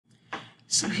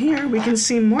So here we can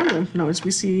see more lymph nodes.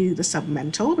 We see the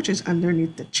submental, which is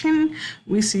underneath the chin.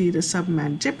 We see the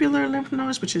submandibular lymph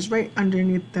nodes, which is right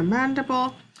underneath the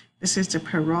mandible. This is the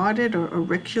parotid or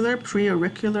auricular,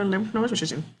 preauricular lymph nodes, which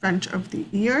is in front of the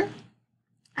ear.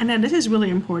 And then this is really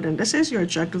important. This is your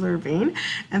jugular vein,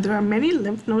 and there are many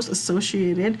lymph nodes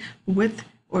associated with,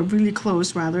 or really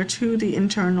close rather, to the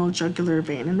internal jugular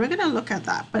vein. And we're going to look at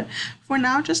that. But for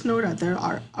now, just know that there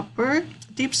are upper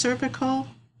deep cervical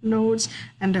nodes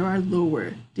and there are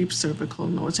lower deep cervical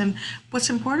nodes. And what's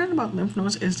important about lymph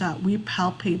nodes is that we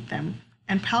palpate them.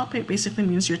 And palpate basically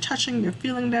means you're touching, you're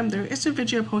feeling them. There is a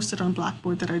video posted on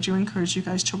Blackboard that I do encourage you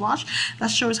guys to watch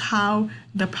that shows how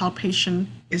the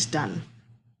palpation is done.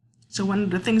 So one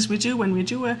of the things we do when we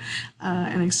do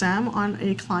an exam on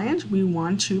a client, we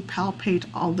want to palpate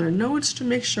all their nodes to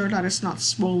make sure that it's not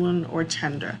swollen or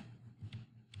tender.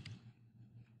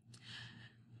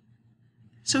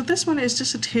 So this one is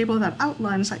just a table that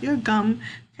outlines that your gum,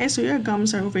 okay, so your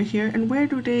gums are over here, and where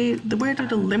do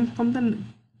the lymph from the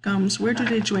gums, where do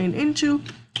they drain into?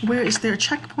 Where is their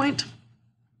checkpoint?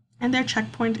 And their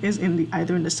checkpoint is in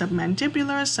either in the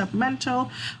submandibular,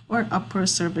 submental, or upper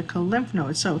cervical lymph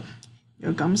node. So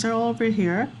your gums are all over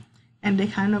here, and they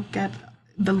kind of get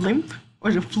the lymph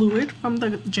or the fluid from the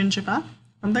gingiva,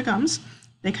 from the gums.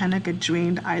 They kind of get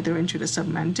drained either into the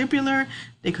submandibular,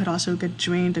 they could also get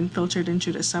drained and filtered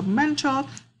into the submental,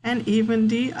 and even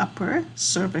the upper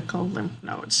cervical lymph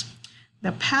nodes.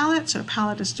 The palate, so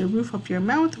palate is the roof of your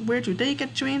mouth, where do they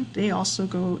get drained? They also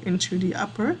go into the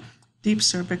upper deep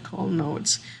cervical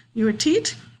nodes. Your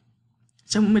teeth,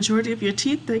 so majority of your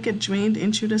teeth, they get drained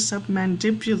into the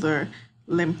submandibular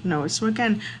lymph nodes. So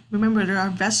again, remember there are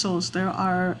vessels, there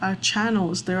are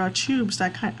channels, there are tubes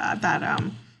that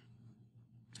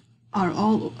are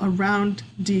all around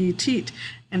the teeth,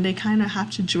 and they kind of have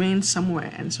to drain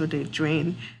somewhere, and so they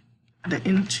drain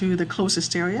into the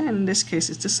closest area, and in this case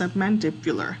it's the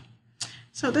submandibular.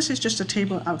 So this is just a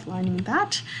table outlining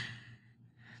that.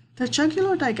 The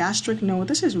jugular-digastric node,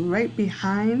 this is right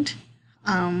behind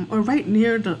or right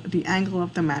near the angle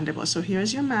of the mandible. So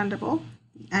here's your mandible.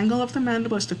 The angle of the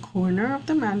mandible is the corner of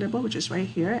the mandible, which is right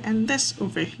here, and this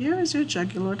over here is your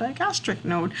jugular-digastric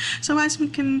node. So as we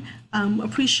can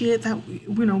appreciate that,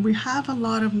 we have a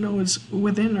lot of nodes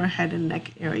within our head and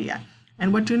neck area.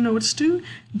 And what do nodes do?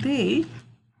 They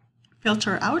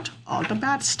filter out all the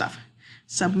bad stuff.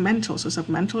 Submental, so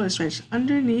submental is right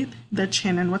underneath the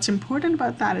chin, and what's important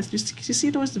about that is you see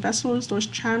those vessels, those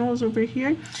channels over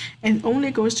here, and it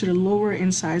only goes to the lower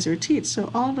incisor teeth.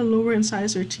 So all the lower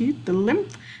incisor teeth, the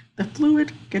lymph, the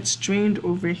fluid gets drained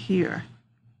over here,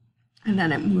 and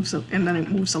then it moves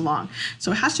along.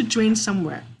 So it has to drain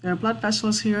somewhere. There are blood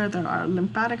vessels here, there are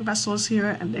lymphatic vessels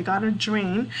here, and they gotta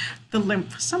drain the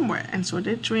lymph somewhere, and so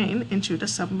they drain into the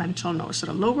submental node. So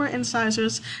the lower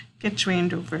incisors get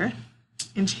drained over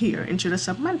into the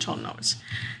submental nodes.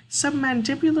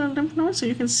 Submandibular lymph nodes, so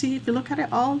you can see if you look at it,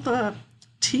 all the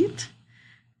teeth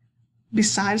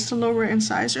besides the lower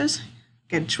incisors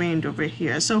get drained over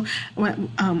here. So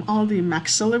when all the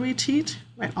maxillary teeth,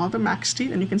 right, all the max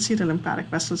teeth, and you can see the lymphatic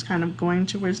vessels kind of going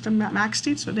towards the max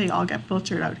teeth, so they all get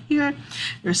filtered out here.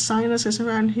 Your sinus is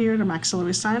around here, the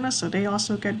maxillary sinus, so they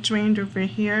also get drained over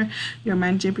here. Your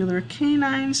mandibular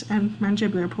canines and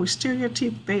mandibular posterior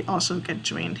teeth, they also get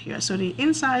drained here. So the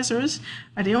incisors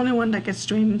are the only one that gets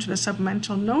drained into the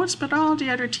submental nodes, but all the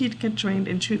other teeth get drained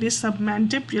into the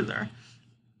submandibular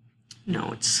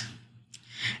nodes.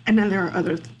 And then there are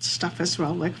other stuff as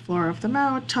well, like flora of the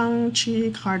mouth, tongue,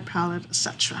 cheek, hard palate,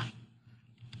 etc.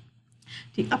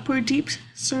 The upper deep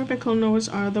cervical nodes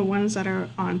are the ones that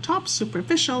are on top,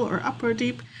 superficial or upper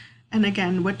deep. And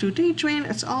again, what do they drain?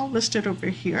 It's all listed over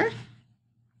here.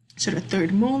 So the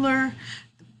third molar,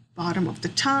 the bottom of the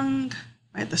tongue,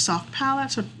 right, the soft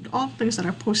palate, so all things that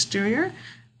are posterior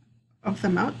of the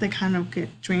mouth, they kind of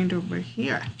get drained over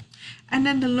here. And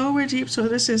then the lower deep, so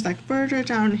this is like further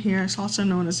down here, it's also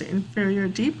known as the inferior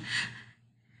deep,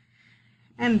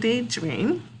 and they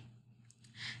drain.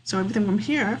 So everything from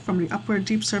here, from the upper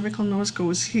deep cervical nodes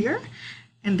goes here,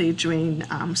 and they drain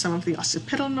some of the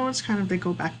occipital nodes, kind of they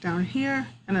go back down here,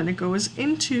 and then it goes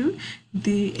into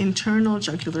the internal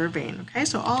jugular vein, okay?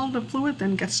 So all the fluid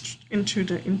then gets into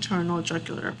the internal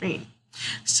jugular vein.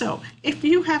 So if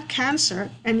you have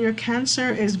cancer and your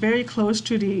cancer is very close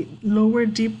to the lower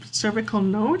deep cervical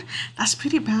node, that's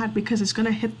pretty bad because it's going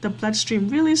to hit the bloodstream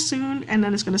really soon and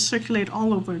then it's going to circulate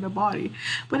all over the body.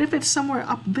 But if it's somewhere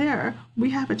up there,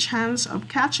 we have a chance of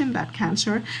catching that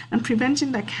cancer and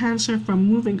preventing that cancer from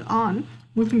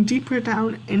moving deeper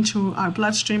down into our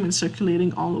bloodstream and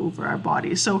circulating all over our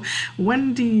body. So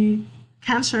when the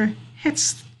cancer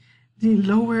hits the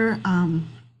lower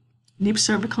deep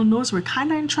cervical nodes, we're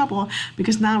kind of in trouble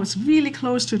because now it's really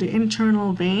close to the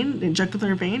internal vein, the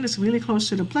jugular vein is really close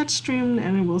to the bloodstream,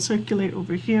 and it will circulate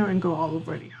over here and go all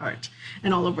over the heart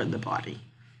and all over the body.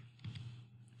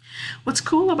 What's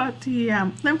cool about the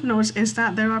lymph nodes is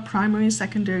that there are primary,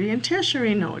 secondary, and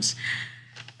tertiary nodes.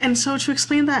 And so to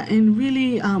explain that in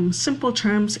really simple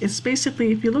terms, it's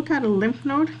basically if you look at a lymph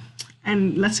node,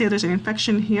 and let's say there's an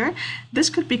infection here,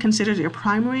 this could be considered your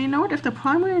primary node. If the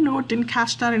primary node didn't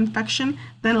catch that infection,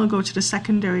 then it'll go to the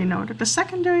secondary node. If the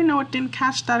secondary node didn't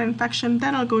catch that infection,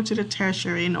 then it'll go to the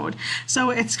tertiary node.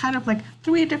 So it's kind of like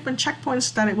 3 different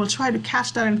checkpoints that it will try to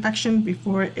catch that infection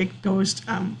before it goes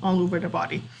all over the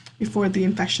body, before the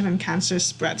infection and cancer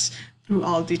spreads through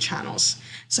all the channels.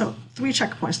 So 3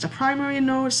 checkpoints: the primary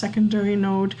node, secondary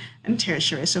node, and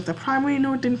tertiary. So if the primary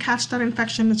node didn't catch that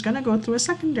infection, it's going to go through a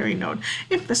secondary node.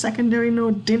 If the secondary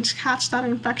node didn't catch that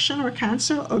infection or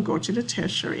cancer, it'll go to the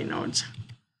tertiary nodes.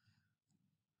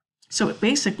 So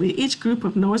basically, each group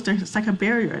of nodes, it's like a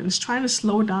barrier, and it's trying to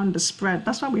slow down the spread.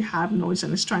 That's why we have nodes,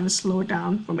 and it's trying to slow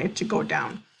down from it to go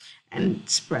down and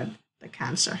spread the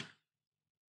cancer.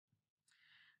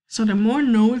 So the more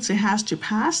nodes it has to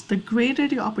pass, the greater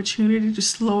the opportunity to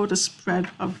slow the spread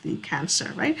of the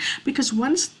cancer, right? Because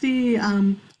once the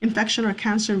infection or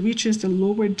cancer reaches the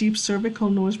lower deep cervical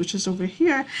nodes, which is over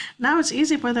here, now it's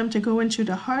easy for them to go into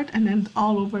the heart and then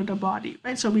all over the body,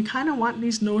 right? So we kind of want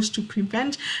these nodes to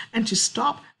prevent and to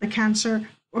stop the cancer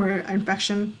or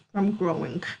infection from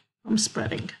growing, from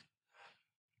spreading.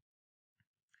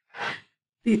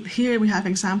 Here we have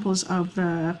examples of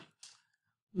the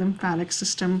lymphatic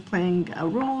system playing a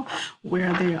role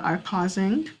where they are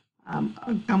causing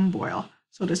a gum boil.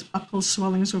 So there's buccal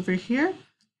swellings over here.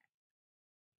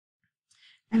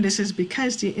 And this is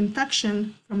because the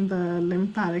infection from the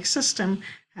lymphatic system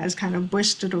has kind of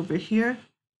bursted over here,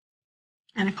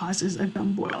 and it causes a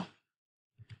gum boil.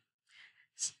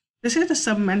 This is the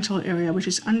submental area, which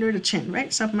is under the chin, right?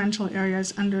 Submental area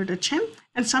is under the chin.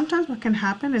 And sometimes what can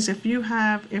happen is if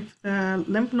the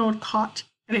lymph node caught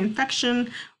an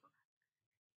infection,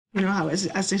 you know how as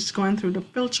it's going through the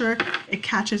filter, it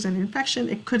catches an infection,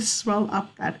 it could swell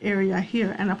up that area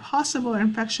here. And a possible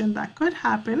infection that could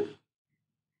happen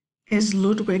is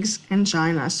Ludwig's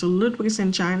angina. So Ludwig's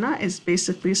angina is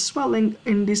basically swelling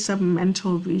in the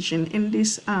submental region, in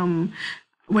this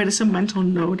where the submental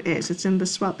node is. It's in the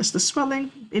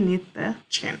swelling beneath the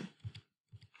chin.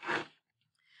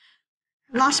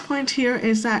 Last point here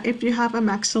is that if you have a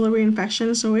maxillary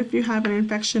infection, so if you have an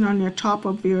infection on your top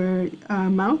of your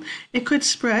mouth, it could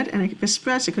spread, and if it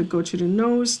spreads, it could go to the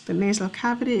nose, the nasal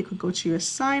cavity, it could go to your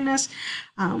sinus,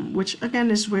 which again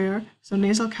is rare. So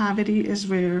nasal cavity is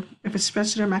rare. If it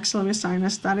spreads to the maxillary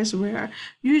sinus, that is rare.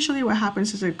 Usually what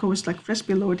happens is it goes like just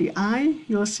below the eye.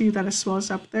 You'll see that it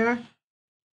swells up there,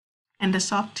 and the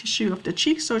soft tissue of the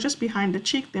cheek. So just behind the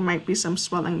cheek, there might be some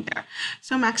swelling there.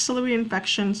 So maxillary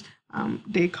infections,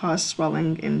 they cause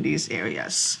swelling in these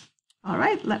areas. All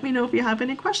right, let me know if you have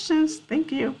any questions.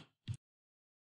 Thank you.